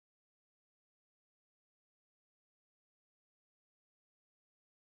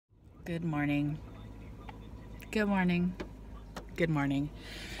Good morning. Good morning. Good morning.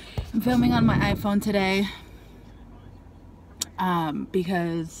 I'm filming on my iPhone today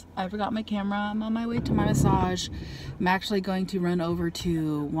because I forgot my camera. I'm on my way to my massage. I'm actually going to run over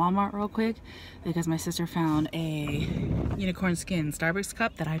to Walmart real quick because my sister found a unicorn skin Starbucks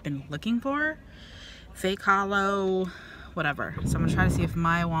cup that I've been looking for. Fake hollow, whatever. So I'm gonna try to see if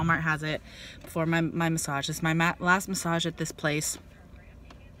my Walmart has it before my massage. This is my last massage at this place.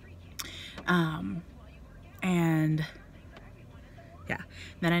 And yeah,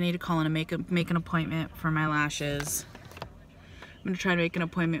 then I need to call in and make an appointment for my lashes. I'm gonna try to make an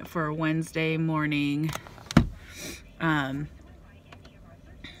appointment for Wednesday morning. See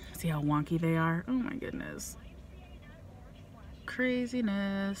how wonky they are? Oh my goodness.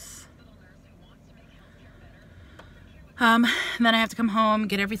 Craziness. Then I have to come home,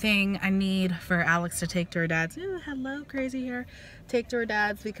 get everything I need for Alex to take to her dad's. Ooh, hello, crazy hair. Take to her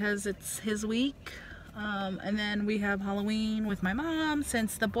dad's because it's his week. And then we have Halloween with my mom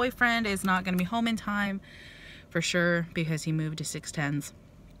since the boyfriend is not going to be home in time for sure because he moved to 610s.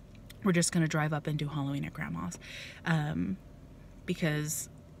 We're just going to drive up and do Halloween at Grandma's because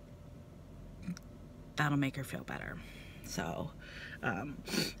that'll make her feel better. So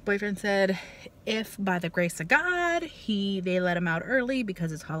boyfriend said if by the grace of God they let him out early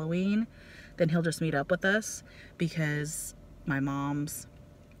because it's Halloween, then he'll just meet up with us because my mom's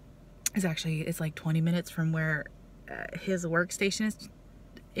it's like 20 minutes from where his workstation is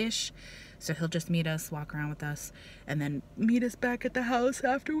ish, so he'll just meet us, walk around with us, and then meet us back at the house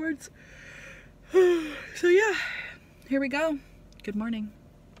afterwards. So yeah, here we go. Good morning.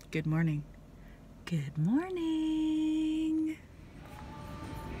 Good morning. Good morning.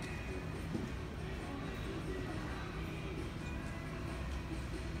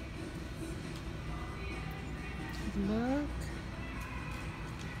 Look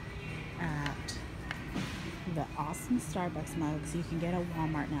at the awesome Starbucks mugs you can get at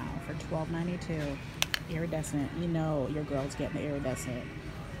Walmart now for $12.92. Iridescent. You know your girl's getting the iridescent.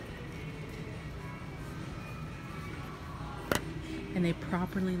 And they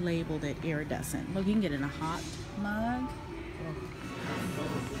properly labeled it iridescent. Look, you can get it in a hot mug.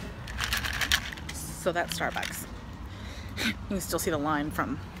 So that's Starbucks. You can still see the line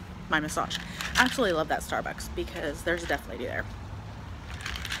from my massage. I actually love that Starbucks because there's a deaf lady there.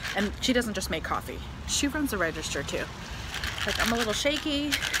 And she doesn't just make coffee. She runs the register too. Like, I'm a little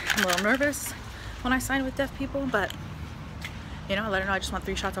shaky, I'm a little nervous when I sign with deaf people, but you know, I let her know I just want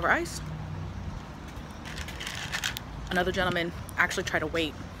 3 shots over ice. Another gentleman actually tried to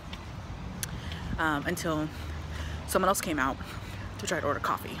wait until someone else came out to try to order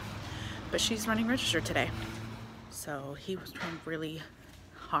coffee, but she's running register today. So he was trying really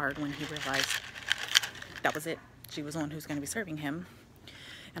hard when he realized that was it. She was the one who's going to be serving him.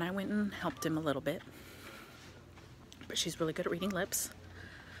 And I went and helped him a little bit. But she's really good at reading lips.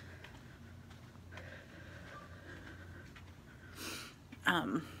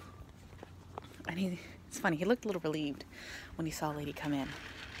 And it's funny, he looked a little relieved when he saw a lady come in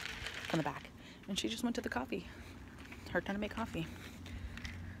from the back. And she just went to the coffee. Her turn to make coffee.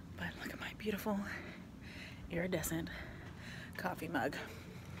 But look at my beautiful iridescent coffee mug.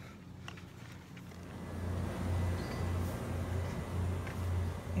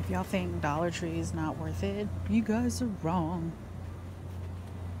 If y'all think Dollar Tree is not worth it, you guys are wrong.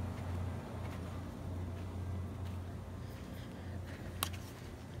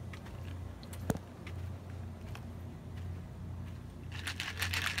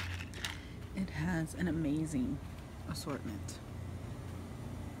 It has an amazing assortment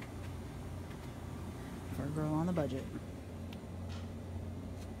for a girl on the budget.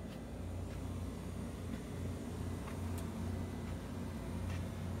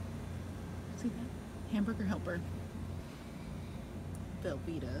 See that? Hamburger Helper.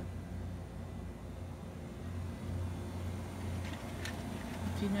 Velveeta.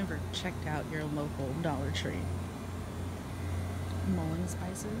 If you've never checked out your local Dollar Tree. Mulling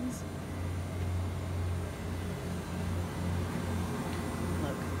spices.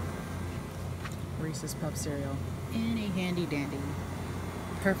 Look. Reese's Puff cereal. In a handy dandy,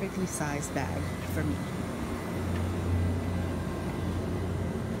 perfectly sized bag for me.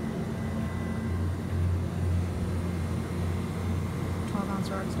 12-ounce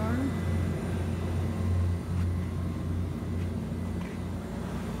Rockstar.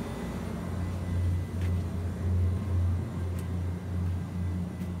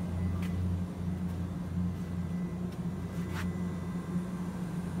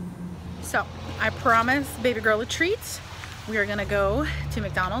 So, I promised baby girl a treat. We are gonna go to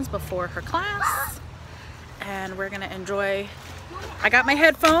McDonald's before her class, and we're gonna enjoy I got my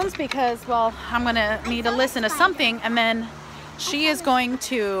headphones because, well, I'm gonna need to listen to something, and then she is going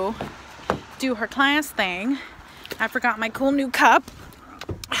to do her class thing. I forgot my cool new cup.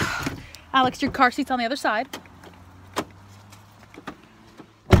 Alex, your car seat's on the other side.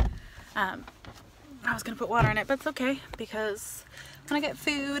 I was gonna put water in it, but it's okay because when I get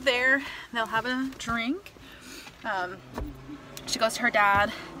food there, they'll have a drink. She goes to her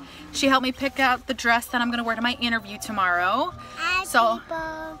dad. She helped me pick out the dress that I'm gonna wear to my interview tomorrow. So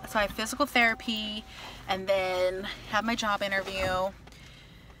I have physical therapy and then have my job interview.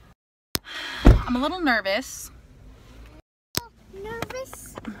 I'm a little nervous.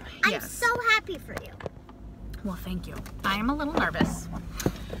 Nervous? Yes. I'm so happy for you. Well, thank you. I am a little nervous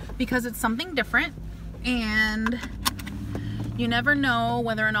because it's something different, and you never know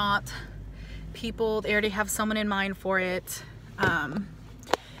whether or not they already have someone in mind for it.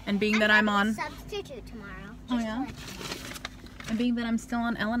 And being that I'm on substitute tomorrow. Oh yeah. And being that I'm still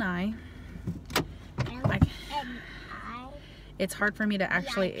on L&I, it's hard for me to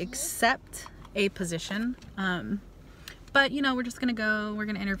actually accept a position. But you know, we're just gonna go, we're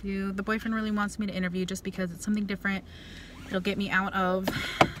gonna interview. The boyfriend really wants me to interview just because it's something different. It'll get me out of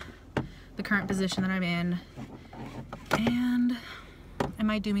the current position that I'm in, and it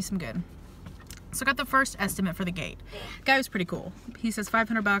might do me some good. So I got the first estimate for the gate. The guy was pretty cool. He says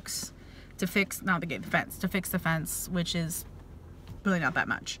 $500 to fix, not the gate, the fence, to fix the fence, which is really not that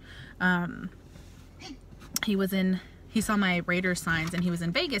much. He saw my Raiders signs, and he was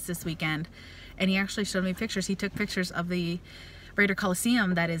in Vegas this weekend, and he actually showed me pictures. He took pictures of the Raider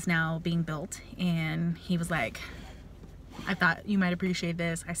Coliseum that is now being built, and he was like, I thought you might appreciate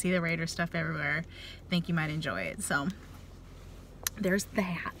this. I see the Raider stuff everywhere. Think you might enjoy it. So there's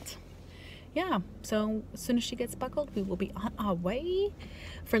that. Yeah, so as soon as she gets buckled, we will be on our way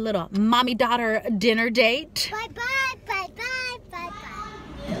for a little mommy-daughter dinner date. Bye-bye, bye-bye,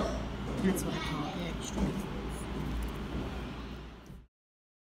 bye-bye. That's what I call it. Extra.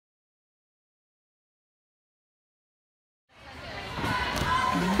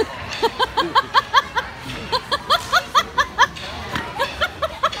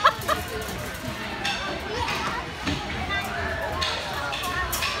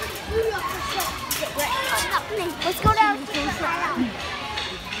 Let's go down to the side.